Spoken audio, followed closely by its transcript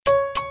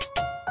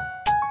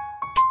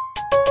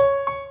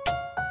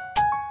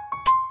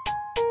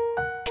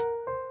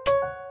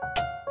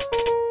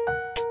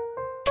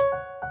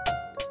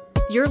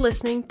You're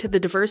listening to the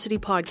Diversity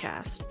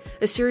Podcast,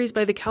 a series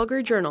by the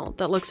Calgary Journal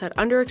that looks at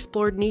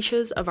underexplored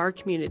niches of our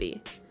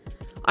community.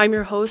 I'm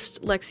your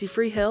host, Lexi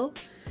Freehill,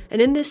 and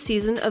in this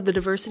season of the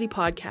Diversity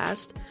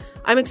Podcast,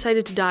 I'm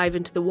excited to dive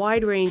into the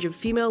wide range of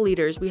female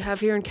leaders we have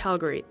here in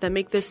Calgary that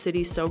make this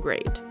city so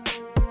great.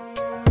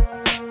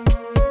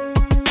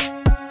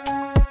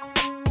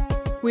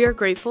 We are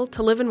grateful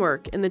to live and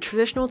work in the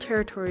traditional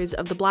territories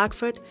of the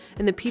Blackfoot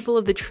and the people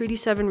of the Treaty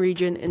 7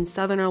 region in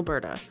southern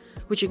Alberta,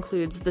 which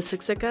includes the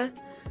Siksika,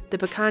 the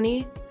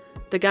Piikani,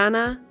 the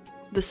Kainai,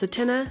 the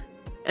Tsuut'ina,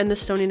 and the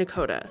Stoney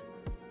Nakoda.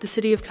 The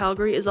city of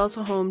Calgary is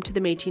also home to the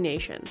Métis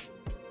Nation.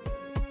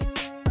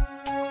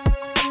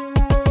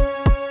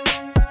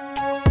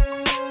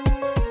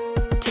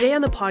 Today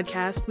on the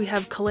podcast, we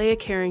have Kalea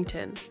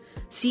Carrington,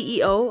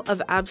 CEO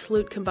of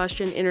Absolute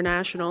Combustion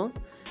International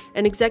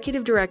and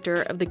Executive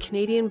Director of the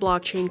Canadian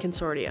Blockchain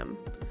Consortium.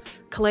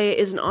 Kalea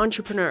is an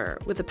entrepreneur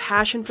with a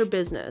passion for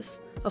business,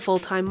 a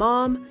full-time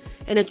mom,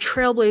 and a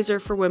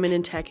trailblazer for women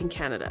in tech in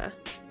Canada.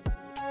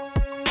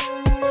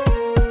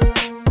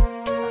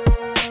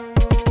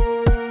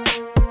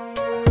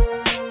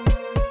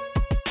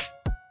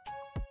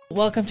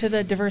 Welcome to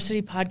the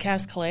Diversity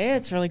Podcast, Kalea.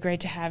 It's really great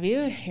to have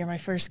you. You're my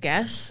first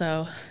guest,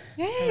 so...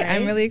 Yay, right.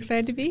 I'm really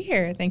excited to be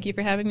here. Thank you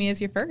for having me as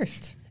your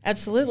first.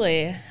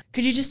 Absolutely.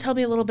 Could you just tell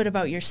me a little bit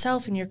about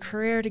yourself and your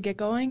career to get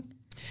going?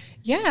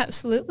 Yeah,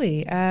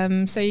 absolutely.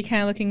 So you're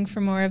kind of looking for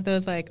more of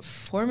those like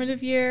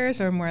formative years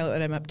or more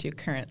what I'm up to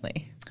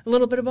currently? A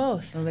little bit of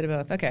both. A little bit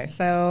of both. Okay.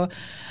 So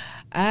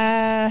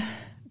I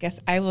guess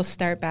I will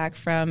start back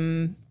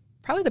from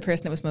probably the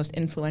person that was most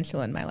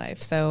influential in my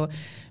life. So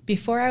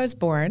before I was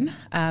born,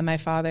 my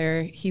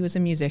father, he was a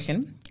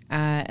musician.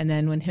 And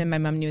then when him and my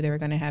mom knew they were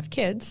going to have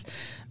kids,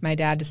 my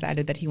dad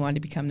decided that he wanted to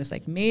become this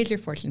like major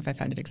Fortune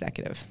 500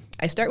 executive.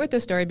 I start with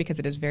this story because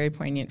it is very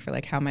poignant for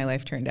like how my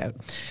life turned out.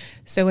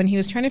 So when he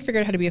was trying to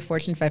figure out how to be a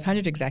Fortune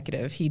 500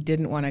 executive, he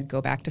didn't want to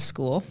go back to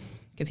school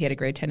because he had a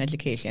grade 10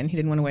 education. He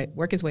didn't want to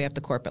work his way up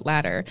the corporate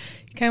ladder.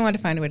 He kind of wanted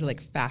to find a way to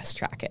like fast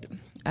track it.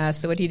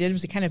 So what he did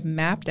was he kind of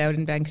mapped out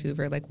in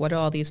Vancouver, like what do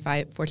all these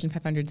Fortune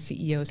 500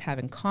 CEOs have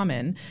in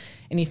common?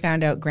 And he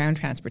found out ground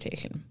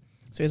transportation.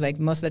 So he's like,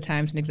 most of the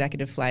times an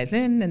executive flies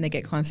in and they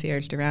get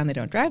concierged around, they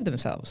don't drive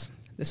themselves.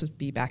 This would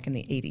be back in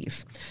the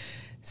 80s.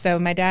 So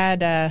my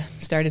dad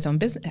started his own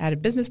business, had a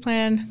business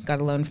plan,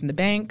 got a loan from the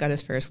bank, got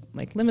his first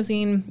like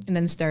limousine, and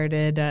then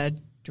started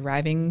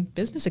driving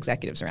business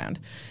executives around.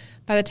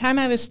 By the time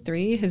I was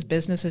 3, his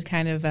business had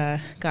kind of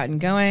gotten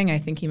going. I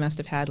think he must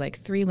have had like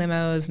 3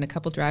 limos and a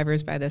couple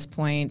drivers by this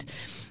point.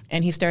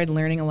 And he started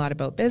learning a lot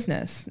about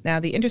business. Now,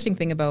 the interesting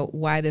thing about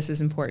why this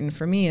is important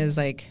for me is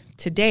like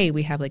today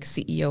we have like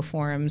CEO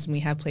forums and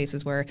we have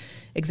places where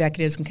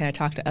executives can kind of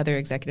talk to other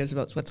executives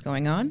about what's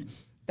going on.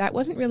 That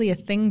wasn't really a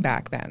thing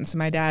back then. So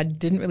my dad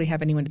didn't really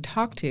have anyone to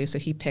talk to, so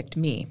he picked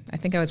me. I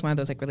think I was one of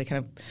those like really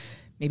kind of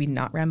maybe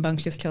not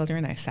rambunctious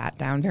children. I sat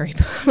down very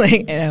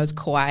and I was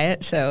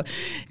quiet. So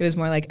it was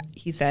more like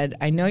he said,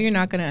 I know you're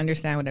not going to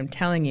understand what I'm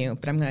telling you,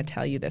 but I'm going to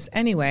tell you this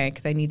anyway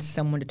because I need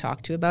someone to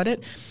talk to about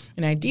it.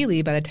 And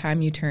ideally, by the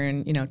time you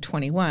turn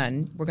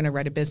 21, we're going to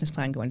write a business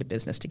plan, go into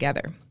business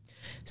together.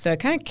 So it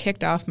kind of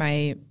kicked off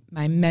my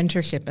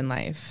mentorship in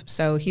life.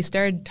 So he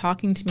started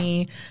talking to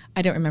me.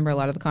 I don't remember a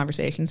lot of the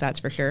conversations, that's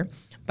for sure.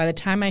 By the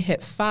time I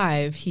hit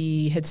 5,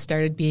 he had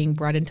started being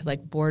brought into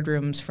like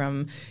boardrooms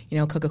from,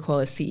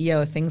 Coca-Cola's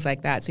CEO, things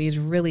like that. So he's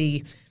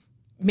really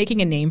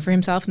making a name for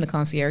himself in the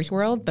concierge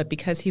world. But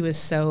because he was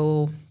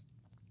so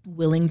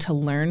willing to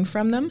learn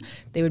from them,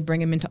 they would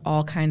bring him into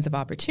all kinds of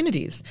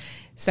opportunities.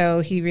 So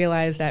he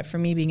realized that for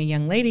me being a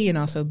young lady and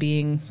also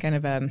being kind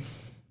of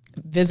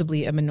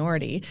visibly a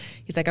minority,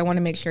 he's like, I want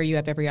to make sure you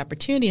have every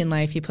opportunity in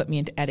life. He put me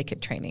into etiquette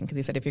training because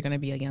he said, if you're going to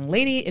be a young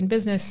lady in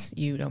business,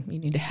 you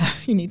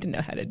need to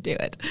know how to do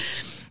it.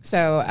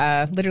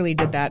 So literally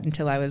did that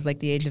until I was like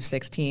the age of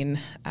 16.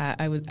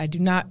 I do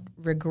not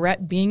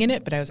regret being in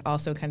it, but I was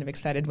also kind of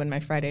excited when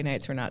my Friday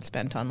nights were not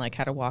spent on like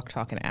how to walk,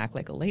 talk, and act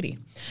like a lady.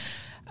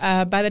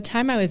 By the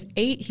time I was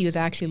 8, he was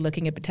actually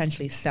looking at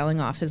potentially selling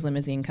off his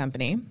limousine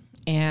company.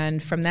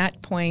 And from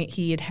that point,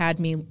 he had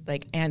me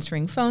like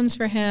answering phones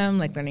for him,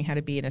 like learning how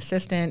to be an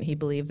assistant. He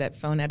believed that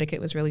phone etiquette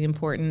was really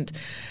important.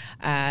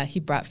 He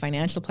brought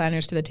financial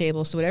planners to the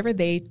table. So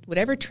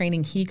whatever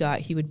training he got,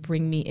 he would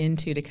bring me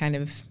into to kind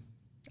of,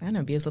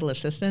 be his little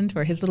assistant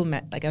or his little,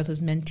 I was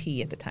his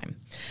mentee at the time.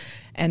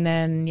 And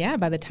then,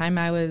 by the time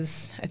I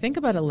was, I think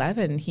about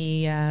 11,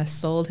 he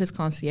sold his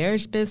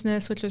concierge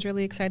business, which was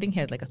really exciting. He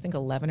had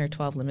 11 or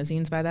 12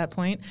 limousines by that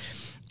point,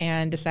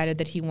 and decided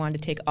that he wanted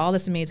to take all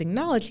this amazing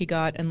knowledge he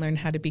got and learn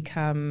how to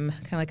become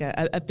kind of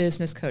like a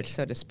business coach,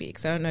 so to speak.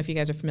 So I don't know if you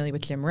guys are familiar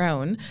with Jim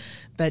Rohn,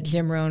 but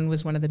Jim Rohn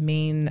was one of the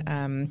main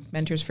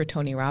mentors for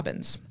Tony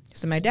Robbins.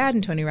 So my dad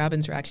and Tony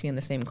Robbins were actually in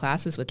the same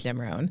classes with Jim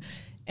Rohn.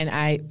 And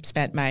I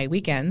spent my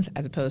weekends,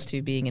 as opposed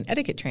to being in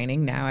etiquette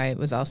training, now I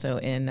was also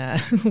in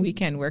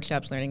weekend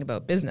workshops learning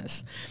about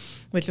business,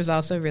 which was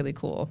also really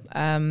cool.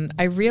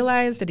 I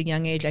realized at a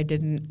young age I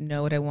didn't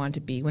know what I wanted to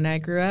be when I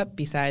grew up,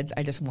 besides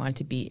I just wanted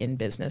to be in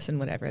business and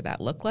whatever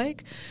that looked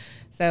like.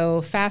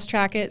 So fast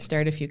track it,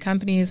 started a few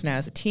companies when I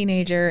was a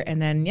teenager,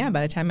 and then,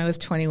 by the time I was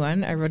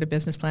 21, I wrote a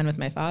business plan with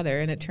my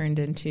father, and it turned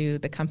into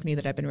the company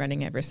that I've been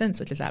running ever since,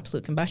 which is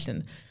Absolute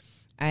Combustion.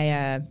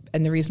 And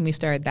the reason we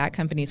started that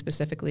company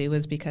specifically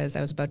was because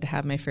I was about to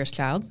have my first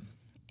child,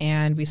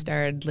 and we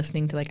started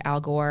listening to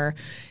Al Gore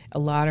a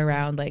lot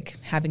around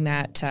having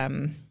that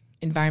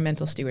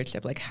environmental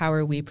stewardship, how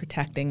are we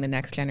protecting the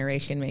next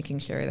generation, making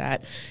sure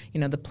that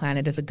the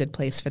planet is a good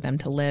place for them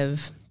to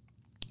live.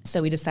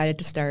 So we decided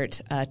to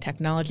start a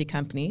technology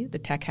company. The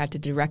tech had to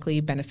directly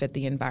benefit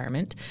the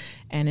environment.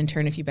 And in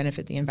turn, if you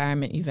benefit the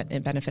environment, you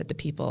benefit the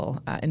people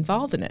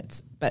involved in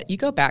it. But you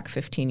go back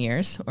 15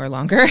 years or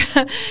longer,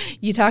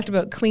 you talked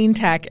about clean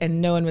tech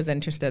and no one was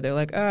interested. They're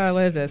like, oh,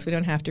 what is this? We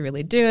don't have to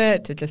really do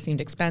it. It just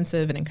seemed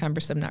expensive and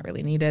cumbersome, not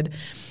really needed.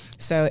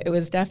 So it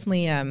was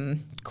definitely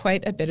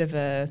quite a bit of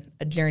a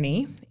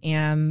journey.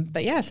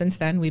 But since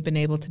then, we've been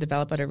able to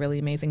develop out a really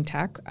amazing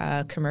tech,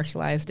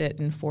 commercialized it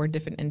in 4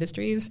 different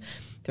industries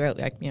throughout,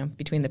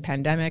 between the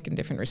pandemic and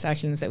different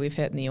recessions that we've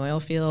hit in the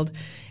oil field.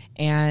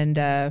 And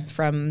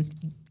from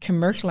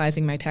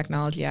commercializing my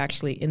technology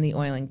actually in the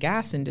oil and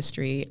gas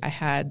industry, I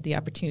had the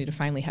opportunity to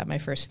finally have my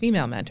first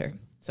female mentor.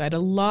 So I had a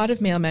lot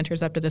of male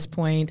mentors up to this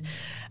point,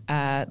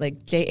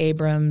 like Jay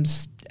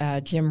Abrams,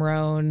 Jim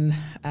Rohn,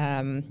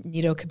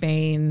 Nito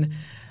Cobain,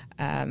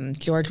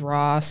 George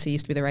Ross. He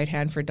used to be the right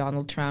hand for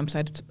Donald Trump. So I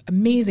had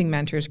amazing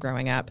mentors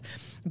growing up.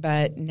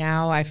 But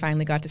now I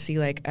finally got to see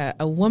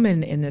a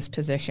woman in this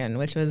position,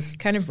 which was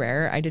kind of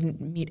rare. I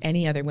didn't meet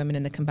any other women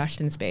in the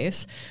combustion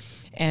space.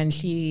 And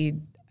she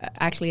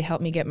actually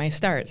helped me get my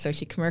start. So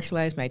she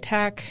commercialized my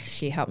tech.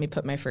 She helped me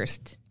put my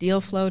first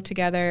deal flow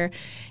together.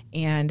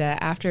 And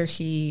after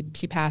she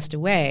passed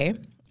away,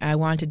 I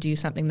wanted to do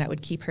something that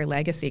would keep her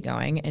legacy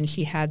going. And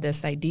she had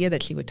this idea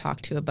that she would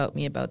talk to about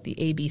me about the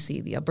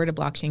ABC, the Alberta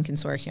Blockchain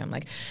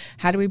Consortium.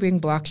 How do we bring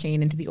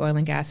blockchain into the oil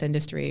and gas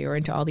industry or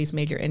into all these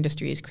major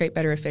industries, create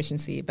better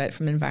efficiency, but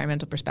from an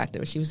environmental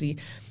perspective? She was the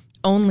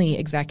only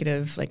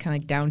executive,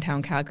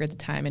 downtown Calgary at the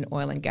time in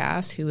oil and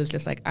gas, who was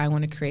just I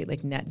want to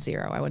create net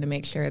zero. I want to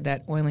make sure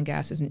that oil and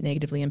gas isn't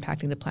negatively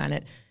impacting the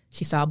planet.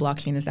 She saw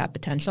blockchain as that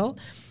potential.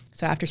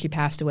 So after she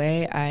passed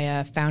away,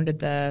 I founded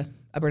the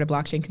Alberta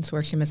Blockchain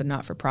Consortium as a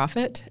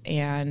not-for-profit.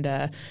 And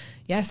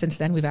since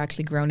then we've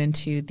actually grown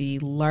into the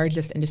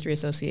largest industry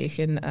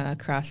association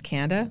across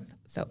Canada.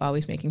 So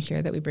always making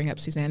sure that we bring up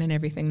Suzanne in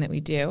everything that we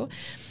do.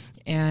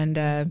 And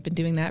been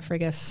doing that for,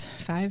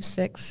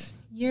 5-6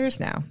 years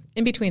now.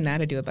 In between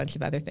that, I do a bunch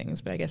of other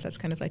things, but I guess that's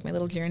kind of my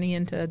little journey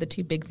into the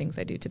 2 big things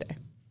I do today.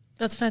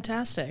 That's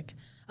fantastic.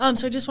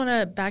 So I just want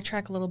to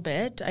backtrack a little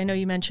bit. I know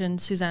you mentioned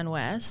Suzanne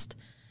West,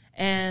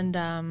 and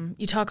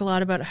you talk a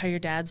lot about how your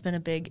dad's been a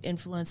big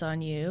influence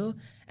on you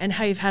and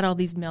how you've had all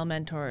these male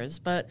mentors.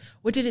 But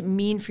what did it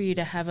mean for you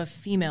to have a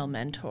female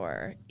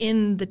mentor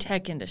in the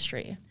tech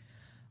industry?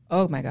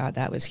 Oh my God,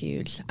 that was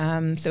huge.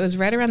 So it was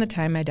right around the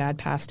time my dad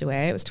passed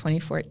away. It was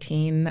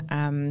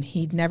 2014.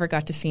 He'd never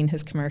got to see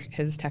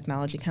his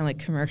technology kind of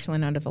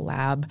commercialing out of a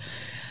lab.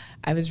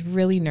 I was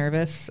really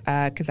nervous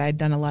because I had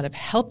done a lot of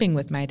helping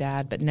with my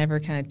dad, but never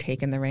kind of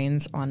taken the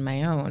reins on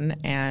my own.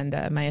 And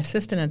my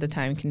assistant at the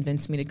time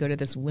convinced me to go to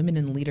this Women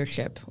in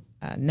Leadership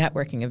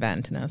networking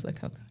event. And I was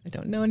like, oh, I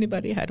don't know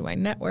anybody. How do I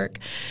network?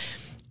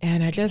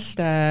 And I just,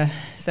 so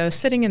I was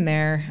sitting in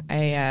there.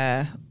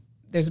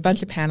 There's a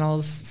bunch of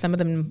panels. Some of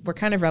them were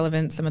kind of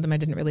relevant. Some of them I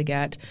didn't really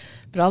get.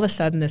 But all of a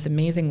sudden, this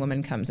amazing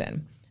woman comes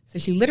in. So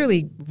she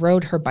literally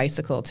rode her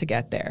bicycle to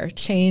get there,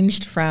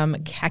 changed from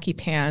khaki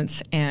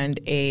pants and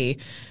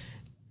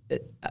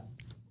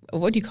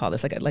what do you call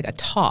this? Like a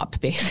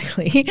top,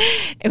 basically,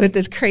 with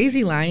this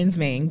crazy lion's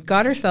mane,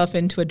 got herself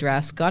into a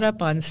dress, got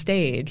up on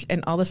stage,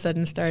 and all of a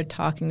sudden started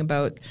talking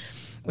about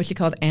what she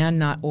called and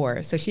not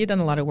or. So she had done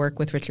a lot of work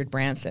with Richard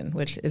Branson,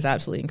 which is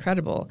absolutely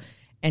incredible.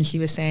 And she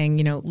was saying,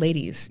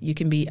 ladies, you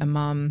can be a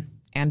mom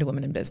and a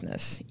woman in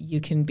business. You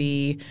can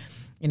be,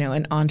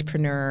 an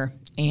entrepreneur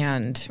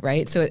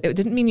right? So it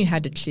didn't mean you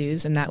had to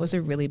choose. And that was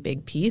a really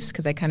big piece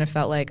because I kind of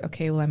felt like,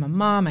 okay, well, I'm a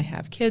mom. I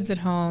have kids at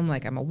home.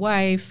 I'm a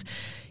wife.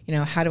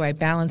 How do I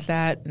balance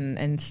that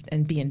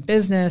and be in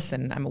business?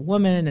 And I'm a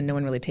woman and no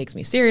one really takes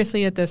me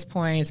seriously at this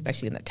point,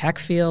 especially in the tech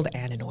field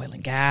and in oil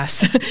and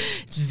gas.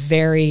 It's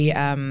very,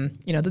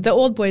 the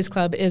old boys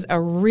club is a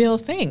real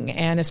thing.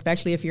 And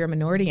especially if you're a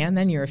minority and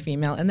then you're a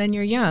female and then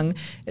you're young,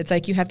 it's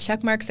like you have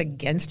check marks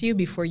against you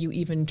before you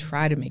even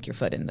try to make your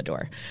foot in the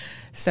door.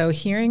 So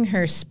hearing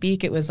her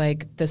speak, it was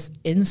like this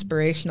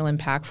inspirational,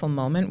 impactful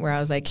moment where I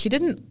was like, she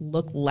didn't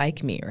look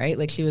like me,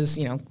 right? She was,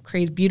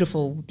 crazy,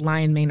 beautiful,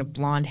 lion mane of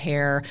blonde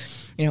hair,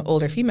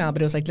 older female,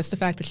 but it was like just the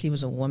fact that she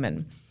was a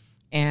woman.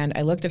 And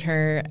I looked at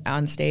her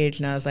on stage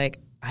and I was like,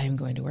 I am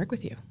going to work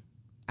with you.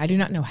 I do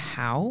not know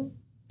how,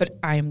 but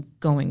I'm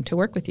going to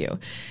work with you.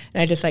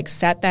 And I just like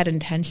set that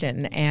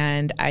intention,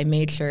 and I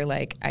made sure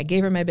like I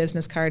gave her my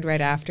business card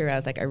right after. I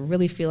was like, I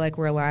really feel like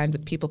we're aligned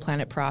with People,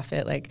 Planet,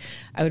 Profit. Like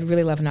I would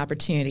really love an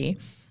opportunity.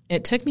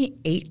 It took me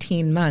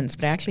 18 months,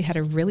 but I actually had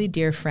a really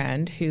dear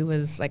friend who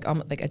was like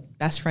almost like a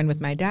best friend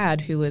with my dad,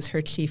 who was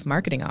her chief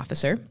marketing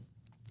officer.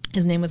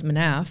 His name was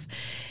Manaf,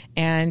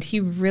 and he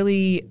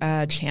really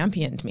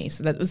championed me.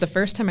 So that was the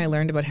first time I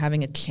learned about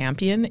having a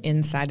champion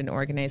inside an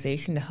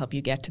organization to help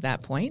you get to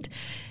that point.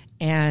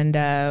 And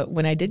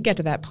when I did get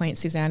to that point,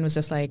 Suzanne was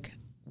just like,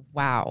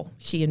 wow.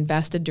 She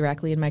invested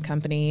directly in my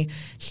company.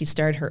 She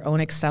started her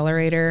own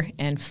accelerator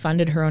and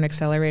funded her own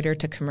accelerator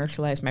to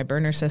commercialize my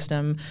burner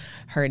system.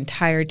 Her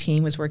entire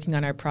team was working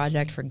on our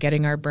project for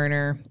getting our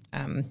burner,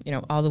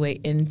 all the way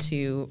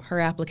into her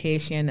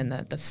application and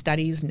the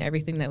studies and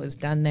everything that was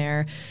done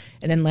there,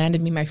 and then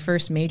landed me my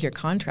first major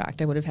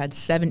contract. I would have had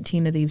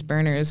 17 of these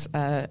burners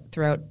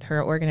throughout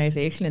her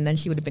organization, and then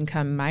she would have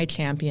become my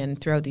champion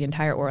throughout the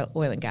entire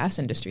oil and gas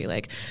industry.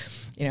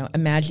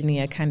 Imagining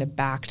a kind of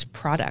backed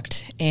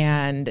product.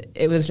 And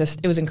it was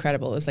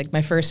incredible. It was like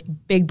my first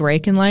big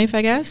break in life,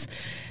 I guess.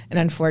 And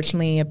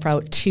unfortunately,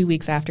 about 2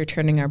 weeks after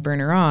turning our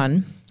burner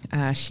on,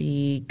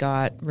 she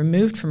got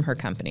removed from her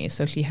company.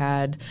 So she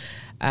had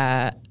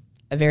a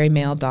very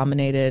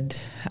male-dominated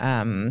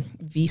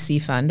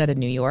VC fund out of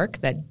New York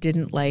that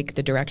didn't like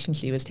the direction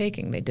she was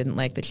taking. They didn't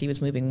like that she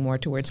was moving more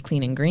towards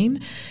clean and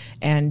green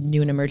and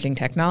new and emerging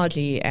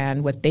technology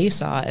and what they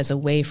saw as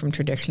away from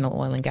traditional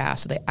oil and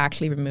gas. So they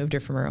actually removed her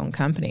from her own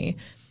company,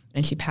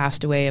 and she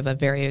passed away of a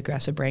very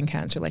aggressive brain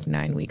cancer like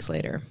 9 weeks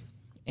later.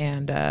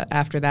 And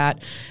after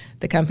that,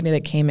 the company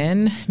that came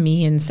in,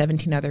 me and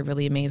 17 other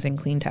really amazing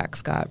clean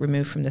techs got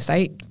removed from the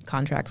site.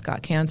 Contracts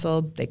got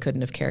canceled. They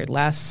couldn't have cared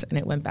less, and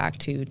it went back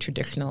to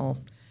traditional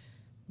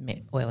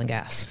oil and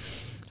gas.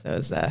 So it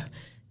was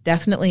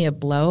definitely a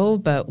blow,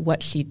 but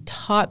what she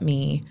taught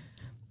me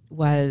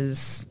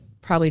was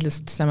probably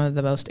just some of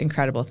the most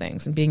incredible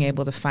things. And being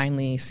able to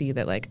finally see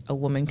that like a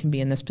woman can be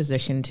in this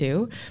position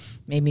too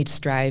made me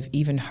strive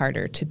even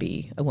harder to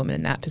be a woman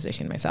in that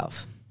position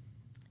myself.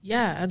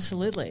 Yeah,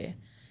 absolutely.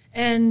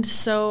 And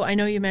so I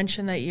know you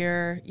mentioned that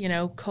you're,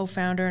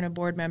 co-founder and a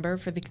board member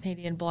for the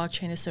Canadian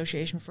Blockchain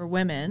Association for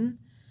Women.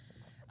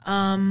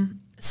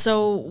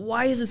 So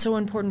why is it so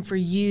important for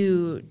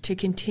you to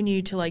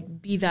continue to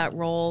be that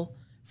role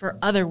for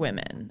other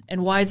women?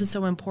 And why is it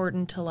so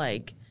important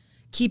to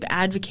keep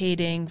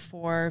advocating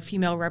for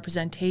female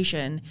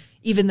representation,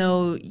 even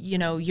though,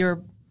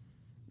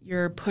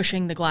 you're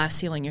pushing the glass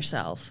ceiling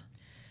yourself?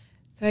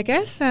 So I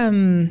guess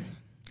a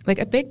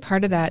big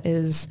part of that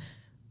is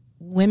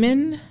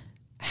women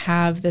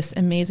have this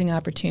amazing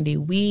opportunity.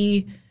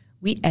 We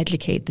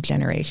educate the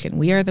generation.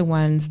 We are the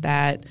ones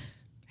that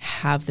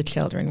have the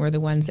children. We're the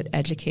ones that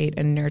educate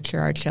and nurture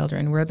our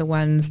children. We're the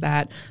ones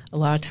that a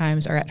lot of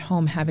times are at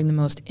home having the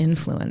most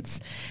influence.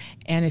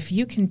 And if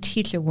you can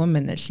teach a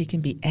woman that she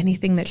can be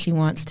anything that she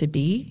wants to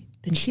be,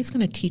 then she's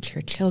going to teach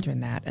her children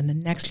that, and the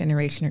next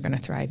generation are going to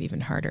thrive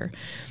even harder.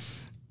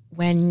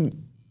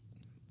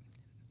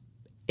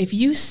 If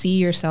you see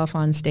yourself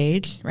on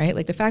stage, right,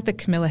 like the fact that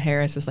Kamala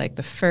Harris is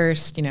the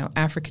first,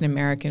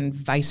 African-American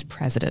vice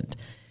president,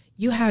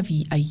 you have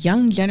a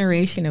young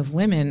generation of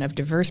women of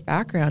diverse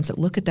backgrounds that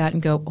look at that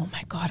and go, oh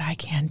my God, I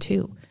can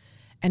too.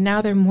 And now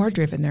they're more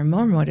driven, they're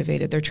more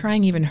motivated, they're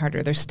trying even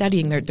harder, they're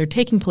studying, they're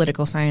taking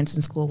political science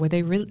in school where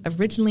they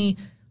originally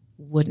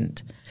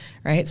wouldn't,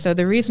 right? So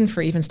the reason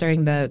for even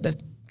starting the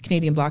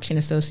Canadian Blockchain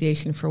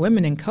Association for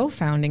Women and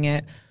co-founding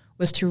it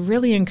was to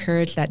really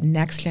encourage that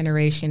next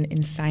generation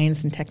in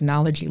science and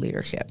technology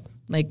leadership.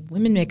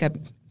 Women make up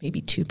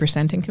maybe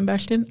 2% in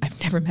combustion. I've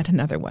never met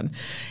another one.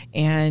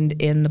 And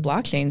in the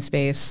blockchain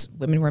space,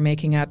 women were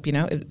making up,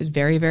 it was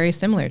very, very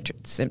similar,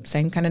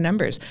 same kind of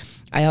numbers.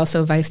 I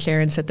also vice chair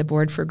and sit the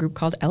board for a group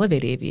called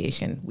Elevate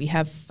Aviation. We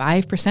have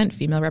 5%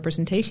 female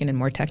representation in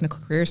more technical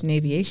careers in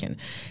aviation.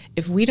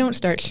 If we don't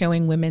start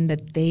showing women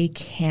that they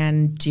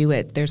can do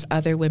it, there's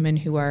other women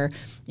who are,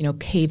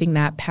 paving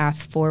that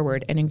path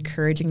forward and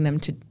encouraging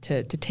them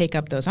to take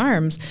up those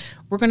arms,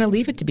 we're going to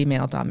leave it to be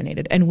male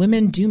dominated. And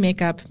women do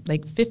make up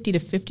 50 to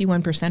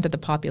 51% of the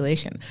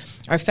population.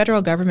 Our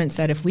federal government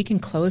said if we can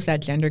close that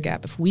gender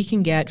gap, if we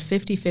can get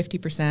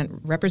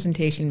 50%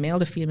 representation, male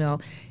to female,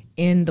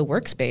 in the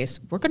workspace,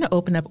 we're going to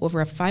open up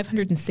over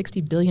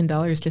 $560 billion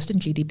just in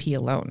GDP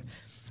alone.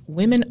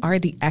 Women are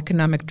the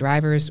economic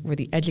drivers, we're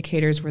the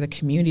educators, we're the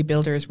community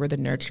builders, we're the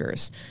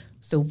nurturers.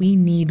 So we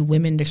need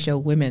women to show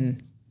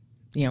women,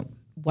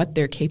 what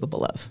they're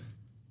capable of.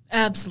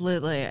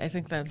 Absolutely. I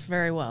think that's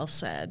very well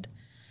said.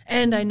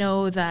 And I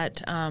know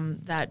that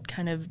that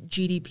kind of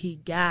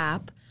GDP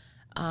gap,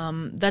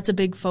 that's a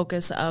big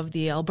focus of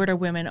the Alberta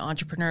Women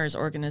Entrepreneurs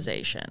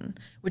Organization,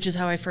 which is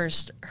how I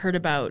first heard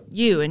about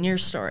you and your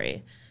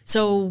story.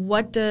 So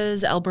what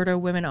does Alberta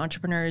Women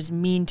Entrepreneurs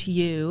mean to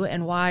you,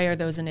 and why are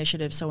those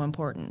initiatives so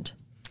important?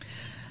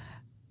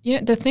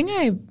 The thing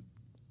I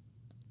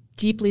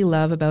deeply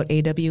love about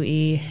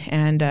AWE,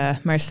 and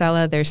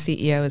Marcella, their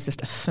CEO, is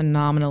just a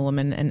phenomenal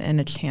woman and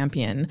a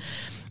champion,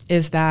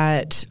 is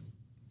that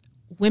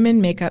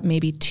women make up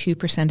maybe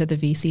 2% of the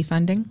VC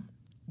funding.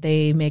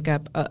 They make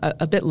up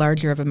a bit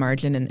larger of a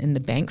margin in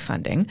the bank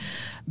funding,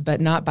 but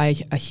not by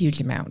a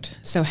huge amount.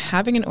 So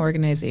having an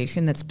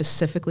organization that's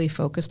specifically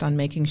focused on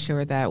making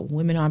sure that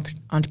women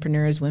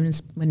entrepreneurs,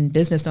 women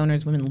business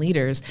owners, women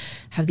leaders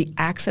have the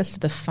access to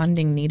the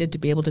funding needed to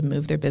be able to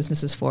move their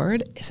businesses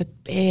forward is a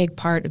big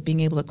part of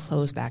being able to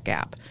close that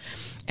gap.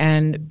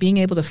 And being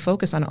able to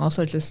focus on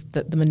also just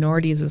the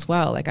minorities as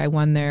well. Like I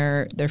won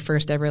their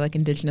first ever like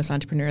Indigenous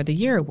Entrepreneur of the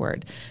Year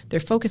award. They're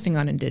focusing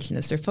on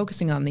Indigenous. They're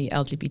focusing on the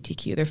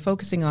LGBTQ. They're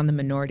focusing on the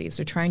minorities.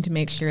 They're trying to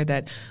make sure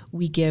that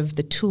we give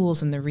the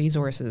tools and the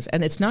resources.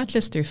 And it's not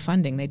just through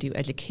funding. They do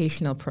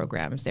educational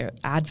programs, their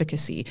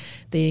advocacy.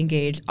 They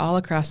engage all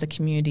across the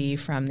community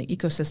from the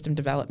ecosystem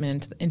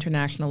development, the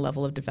international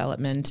level of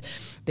development.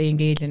 They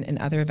engage in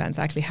other events.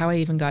 Actually, how I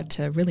even got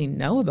to really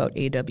know about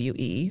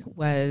AWE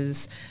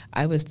was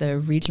I was the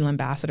regional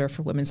ambassador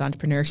for women's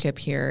entrepreneurship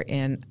here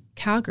in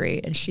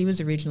Calgary, and she was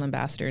the regional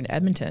ambassador in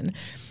Edmonton.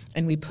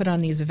 And we put on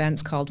these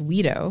events called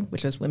WEDO,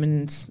 which was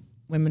Women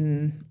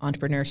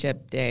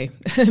Entrepreneurship Day,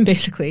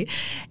 basically.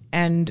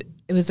 And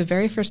it was the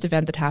very first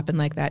event that happened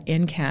like that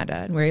in Canada,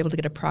 and we were able to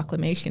get a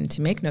proclamation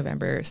to make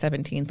November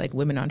 17th like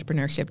Women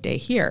Entrepreneurship Day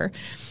here.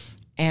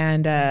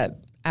 And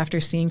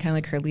after seeing kind of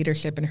like her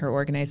leadership and her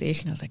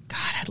organization, I was like, God,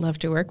 I'd love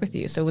to work with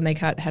you. So when they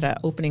had an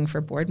opening for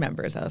board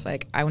members, I was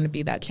like, I want to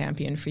be that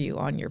champion for you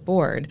on your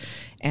board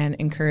and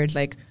encourage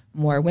like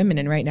more women.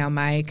 And right now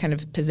my kind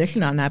of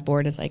position on that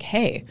board is like,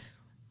 hey,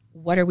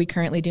 what are we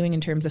currently doing in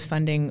terms of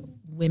funding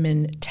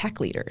women tech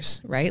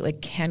leaders, right?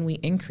 Like, can we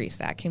increase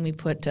that? Can we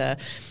put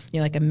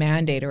like a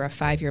mandate or a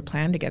 5-year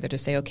plan together to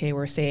say, okay,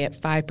 we're say at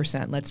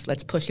 5%,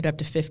 let's push it up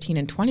to 15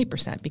 and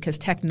 20%, because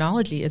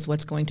technology is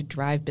what's going to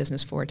drive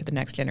business forward to the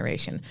next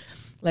generation.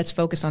 Let's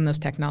focus on those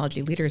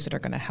technology leaders that are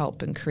going to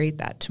help and create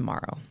that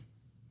tomorrow.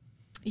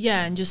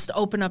 Yeah, and just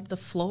open up the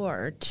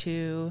floor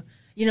to,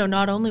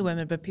 not only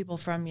women, but people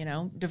from,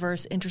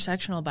 diverse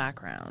intersectional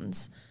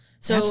backgrounds.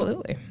 So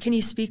absolutely. Can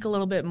you speak a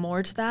little bit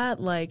more to that?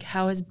 Like,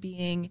 how has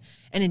being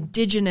an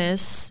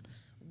Indigenous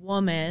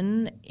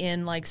woman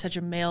in like such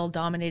a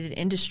male-dominated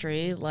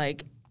industry,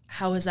 like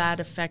how has that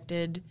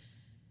affected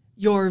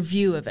your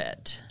view of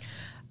it?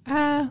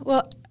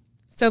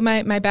 So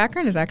my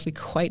background is actually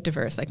quite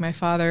diverse. Like my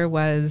father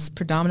was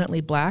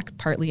predominantly Black,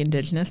 partly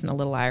Indigenous and a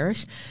little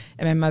Irish,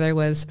 and my mother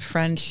was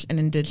French and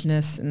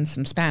Indigenous and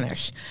some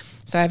Spanish.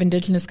 So I have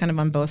Indigenous kind of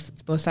on both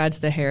sides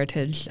of the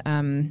heritage.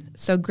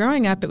 So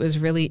growing up, it was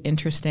really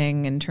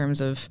interesting in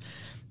terms of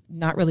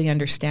not really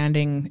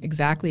understanding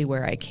exactly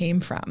where I came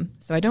from.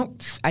 So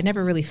I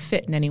never really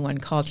fit in any one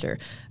culture.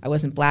 I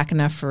wasn't Black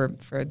enough for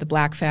the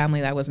Black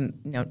family. I wasn't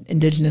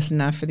Indigenous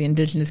enough for the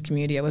Indigenous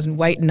community. I wasn't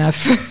white enough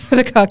for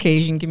the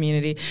Caucasian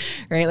community,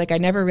 right? Like I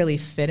never really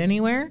fit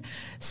anywhere.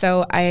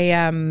 So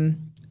the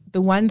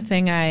one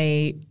thing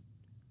I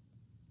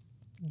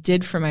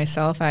did for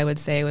myself, I would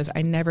say, was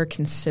I never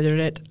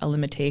considered it a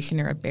limitation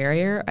or a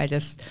barrier. I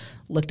just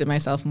looked at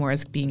myself more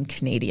as being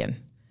Canadian.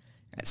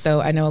 So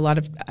I know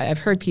I've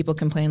heard people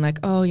complain like,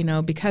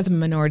 oh, because I'm a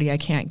minority, I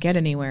can't get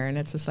anywhere. And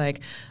it's just like,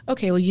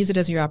 okay, well, use it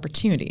as your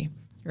opportunity,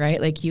 right?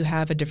 Like you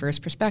have a diverse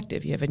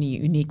perspective. You have a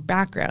unique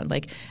background.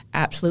 Like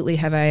absolutely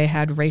have I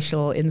had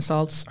racial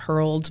insults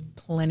hurled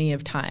plenty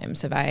of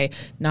times. Have I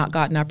not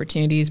gotten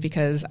opportunities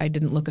because I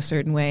didn't look a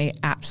certain way?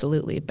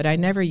 Absolutely. But I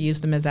never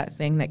used them as that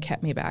thing that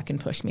kept me back and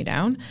pushed me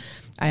down.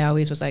 I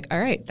always was like, all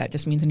right, that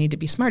just means I need to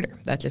be smarter.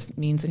 That just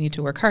means I need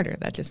to work harder.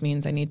 That just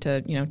means I need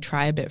to,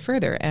 try a bit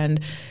further.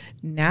 And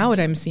now what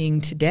I'm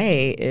seeing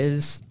today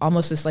is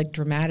almost this like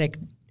dramatic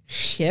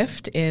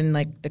shift in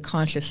like the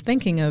conscious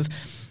thinking of,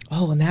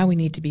 oh, well, now we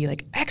need to be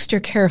like extra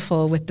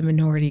careful with the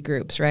minority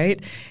groups,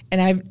 right?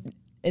 And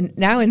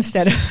now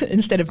instead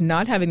of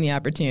not having the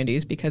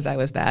opportunities because I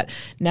was that,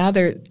 now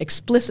they're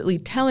explicitly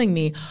telling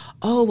me,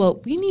 oh,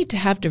 well, we need to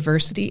have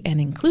diversity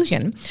and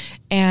inclusion.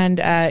 And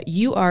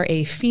you are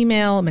a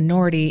female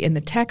minority in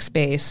the tech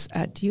space.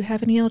 Do you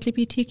have any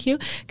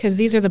LGBTQ? Because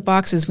these are the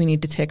boxes we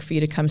need to tick for you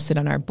to come sit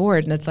on our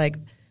board. And it's like,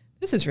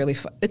 this is really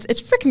fun. It's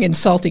freaking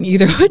insulting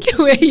either which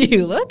way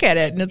you look at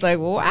it. And it's like,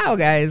 wow,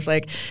 guys,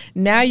 like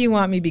now you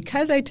want me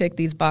because I tick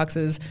these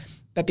boxes,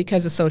 but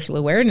because the social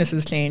awareness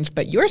has changed,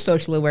 but your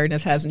social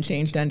awareness hasn't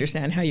changed to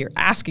understand how you're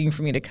asking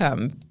for me to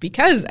come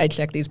because I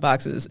check these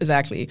boxes is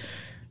actually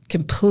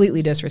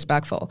completely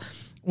disrespectful.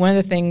 One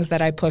of the things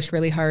that I push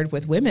really hard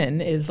with women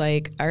is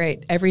like, all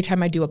right, every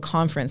time I do a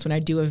conference, when I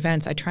do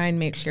events, I try and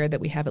make sure that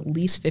we have at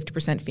least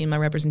 50% female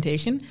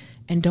representation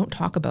and don't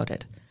talk about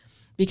it.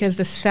 Because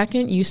the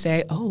second you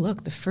say, oh,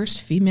 look, the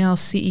first female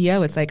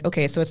CEO, it's like,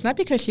 okay, so it's not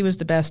because she was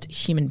the best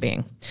human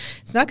being.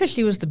 It's not because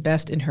she was the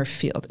best in her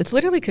field. It's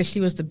literally because she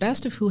was the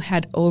best of who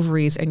had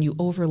ovaries and you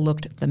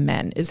overlooked the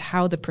men is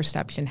how the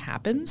perception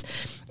happens.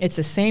 It's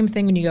the same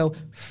thing when you go,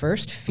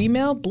 first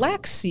female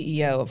Black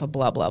CEO of a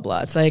blah, blah,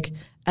 blah. It's like,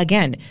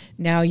 again,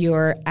 now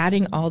you're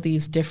adding all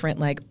these different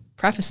like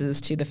prefaces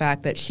to the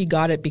fact that she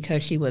got it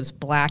because she was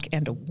Black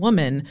and a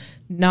woman,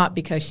 not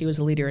because she was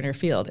a leader in her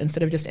field.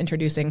 Instead of just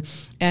introducing,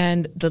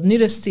 and the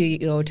newest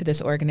CEO to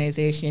this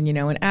organization,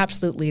 an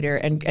absolute leader,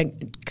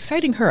 and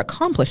citing her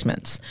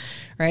accomplishments,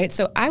 right?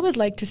 So I would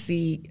like to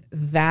see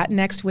that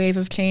next wave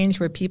of change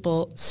where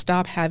people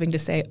stop having to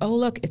say, oh,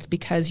 look, it's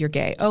because you're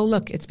gay. Oh,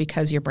 look, it's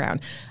because you're brown.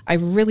 I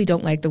really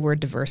don't like the word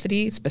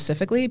diversity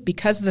specifically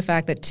because of the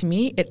fact that, to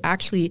me, it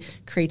actually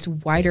creates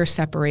wider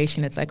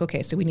separation. It's like,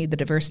 okay, so we need the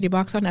diversity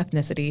box on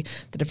ethnicity,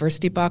 the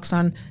diversity box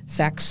on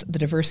sex, the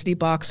diversity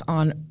box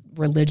on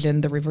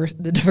religion,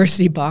 the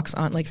diversity box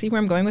on, see where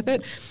I'm going with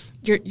it?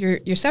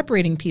 You're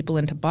separating people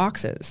into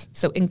boxes.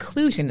 So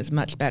inclusion is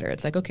much better.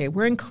 It's like, okay,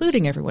 we're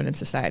including everyone in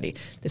society.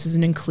 This is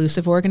an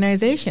inclusive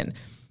organization.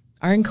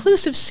 Our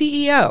inclusive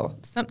CEO,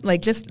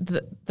 just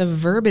the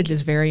verbiage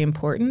is very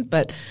important,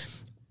 but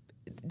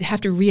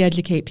have to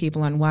re-educate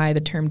people on why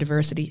the term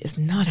diversity is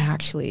not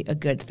actually a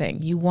good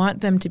thing. You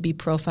want them to be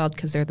profiled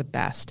because they're the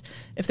best.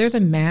 If there's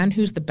a man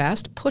who's the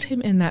best, put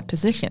him in that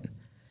position.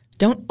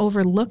 Don't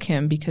overlook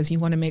him because you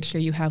want to make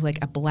sure you have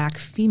a black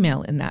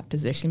female in that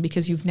position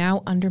because you've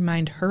now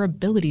undermined her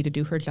ability to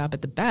do her job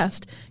at the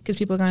best because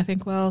people are going to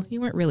think, well, you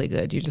weren't really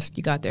good. You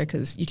got there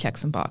because you checked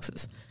some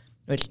boxes,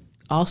 which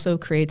also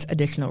creates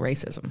additional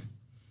racism.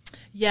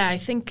 Yeah, I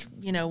think,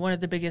 one of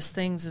the biggest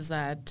things is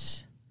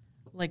that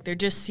there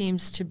just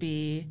seems to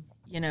be,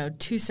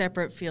 two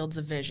separate fields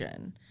of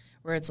vision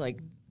where it's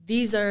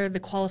these are the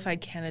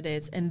qualified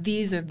candidates and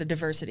these are the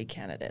diversity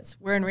candidates,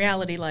 where in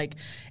reality,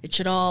 it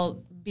should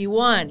all be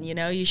one,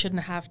 you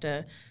shouldn't have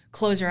to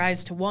close your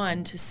eyes to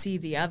one to see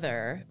the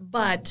other.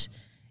 But,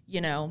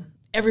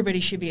 everybody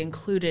should be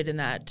included in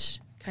that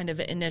kind of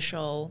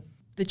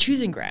the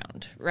choosing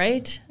ground,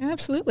 right?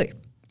 Absolutely.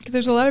 Because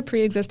there's a lot of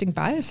pre-existing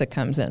bias that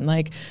comes in.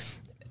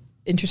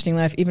 Interesting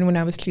enough, even when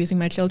I was choosing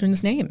my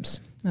children's names,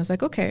 I was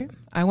like, okay,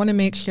 I want to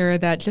make sure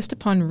that just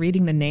upon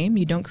reading the name,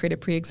 you don't create a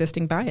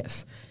pre-existing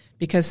bias.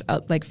 Because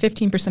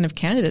 15% of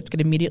candidates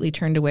get immediately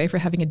turned away for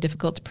having a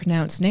difficult to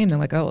pronounce name. They're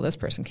like, oh, well, this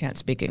person can't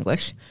speak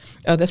English.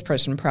 Oh, this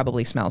person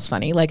probably smells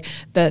funny.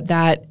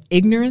 That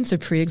ignorance of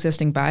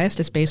pre-existing bias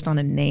just based on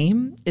a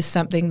name is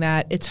something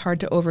that it's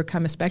hard to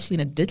overcome, especially in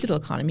a digital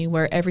economy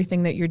where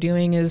everything that you're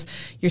doing is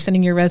you're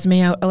sending your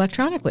resume out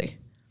electronically.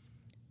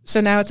 So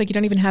now it's you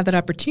don't even have that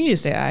opportunity to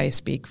say, I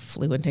speak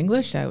fluent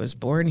English. I was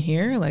born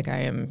here. I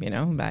am,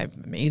 I have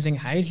amazing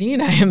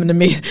hygiene.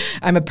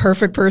 I'm a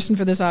perfect person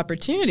for this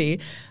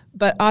opportunity.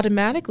 But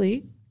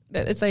automatically,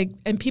 it's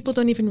and people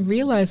don't even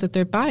realize that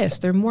they're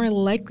biased. They're more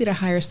likely to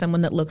hire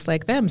someone that looks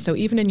like them. So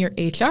even in your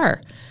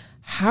HR,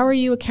 how are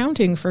you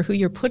accounting for who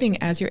you're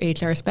putting as your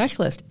HR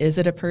specialist? Is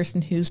it a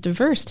person who's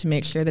diverse to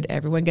make sure that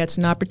everyone gets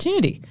an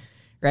opportunity?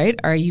 Right?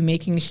 Are you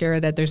making sure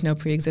that there's no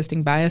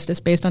pre-existing bias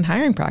just based on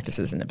hiring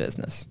practices in a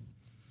business?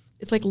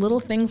 It's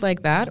little things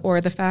like that,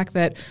 or the fact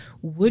that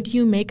would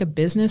you make a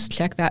person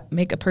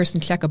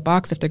check a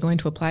box if they're going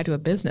to apply to a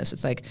business?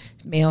 It's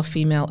male,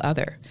 female,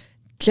 other.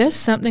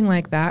 Just something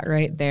like that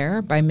right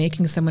there, by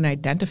making someone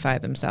identify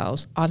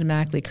themselves,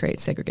 automatically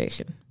creates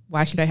segregation.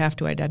 Why should I have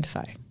to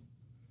identify?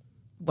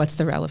 What's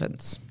the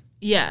relevance?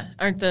 Yeah.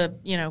 Aren't the,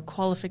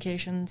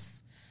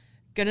 qualifications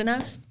good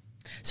enough?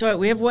 So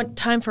we have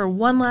time for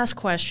one last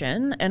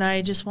question, and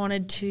I just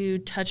wanted to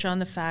touch on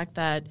the fact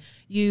that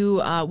you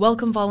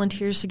welcome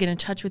volunteers to get in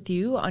touch with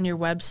you on your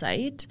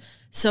website.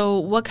 So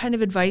what kind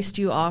of advice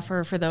do you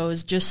offer for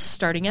those just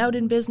starting out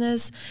in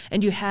business,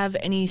 and do you have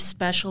any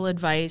special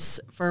advice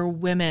for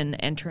women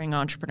entering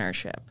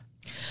entrepreneurship?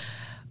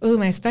 Oh,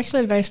 my special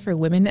advice for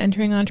women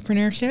entering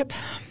entrepreneurship,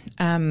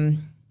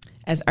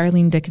 as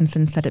Arlene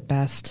Dickinson said it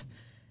best,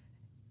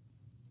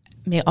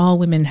 may all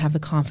women have the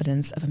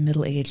confidence of a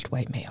middle-aged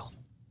white male.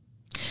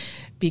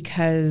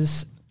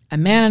 Because a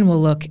man will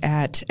look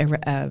at a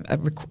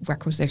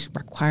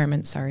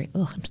requirement,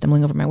 I'm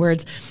stumbling over my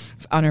words,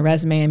 on a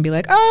resume and be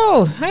like,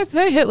 oh, I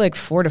hit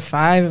 4 to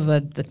 5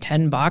 of the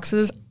 10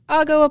 boxes.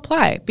 I'll go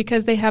apply,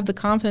 because they have the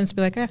confidence to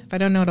be like, if I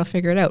don't know it, I'll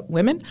figure it out.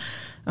 Women,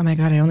 oh my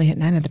God, I only hit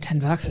 9 of the 10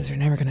 boxes. They're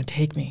never going to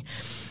take me.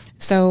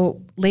 So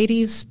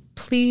ladies,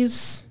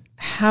 please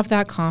have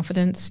that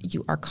confidence.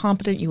 You are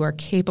competent, you are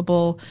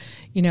capable,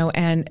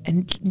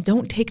 and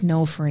don't take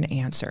no for an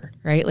answer,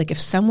 right? If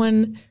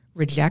someone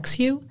rejects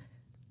you,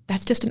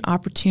 that's just an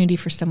opportunity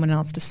for someone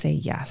else to say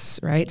yes,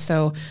 right?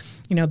 So,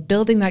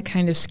 building that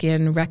kind of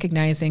skin,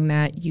 recognizing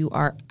that you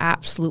are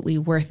absolutely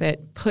worth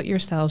it, put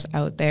yourselves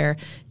out there,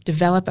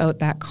 develop out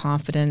that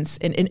confidence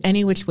in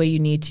any which way you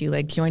need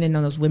to, join in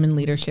on those women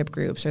leadership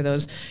groups or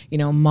those,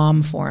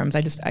 mom forums.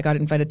 I got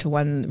invited to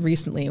one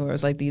recently where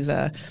it was these,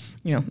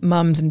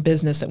 moms in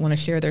business that want to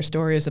share their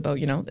stories about,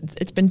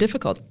 it's been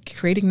difficult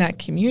creating that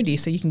community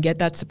so you can get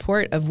that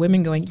support of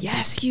women going,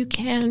 yes, you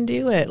can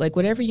do it,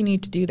 whatever you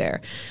need to do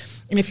there.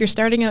 And if you're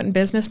starting out in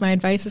business, my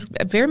advice is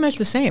very much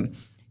the same.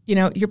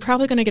 You're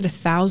probably going to get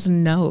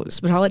 1,000 no's,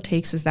 but all it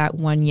takes is that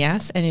one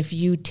yes. And if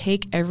you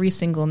take every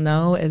single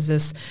no as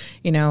this,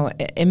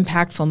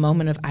 impactful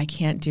moment of I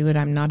can't do it,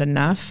 I'm not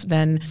enough,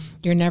 then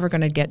you're never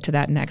going to get to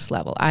that next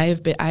level.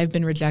 I've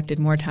been rejected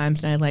more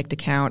times than I'd like to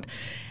count,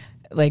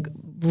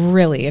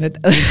 really.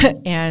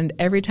 And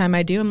every time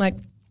I do, I'm like,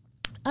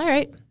 all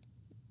right,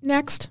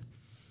 next.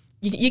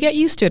 You get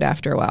used to it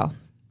after a while.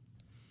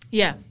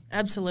 Yeah,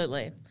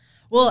 absolutely.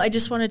 Well, I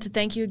just wanted to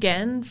thank you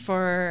again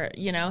for,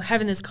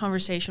 having this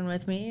conversation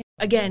with me.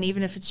 Again,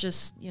 even if it's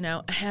just,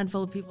 a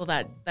handful of people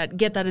that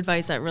get that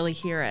advice, that really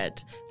hear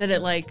it, that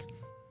it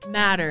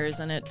matters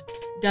and it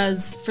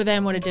does for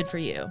them what it did for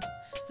you.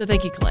 So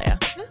thank you,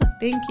 Kalea. Oh,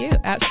 thank you.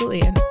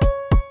 Absolutely.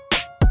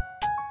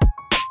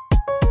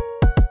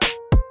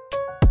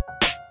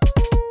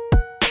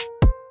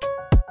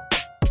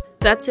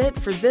 That's it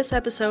for this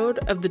episode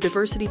of the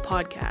Diversity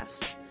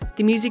Podcast.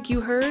 The music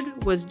you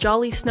heard was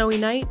Jolly Snowy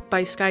Night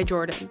by Sky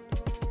Jordan.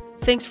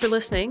 Thanks for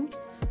listening,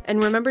 and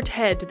remember to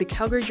head to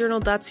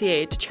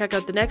thecalgaryjournal.ca to check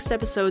out the next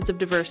episodes of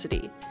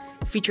Diversity,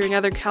 featuring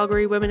other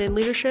Calgary women in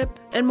leadership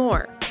and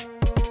more.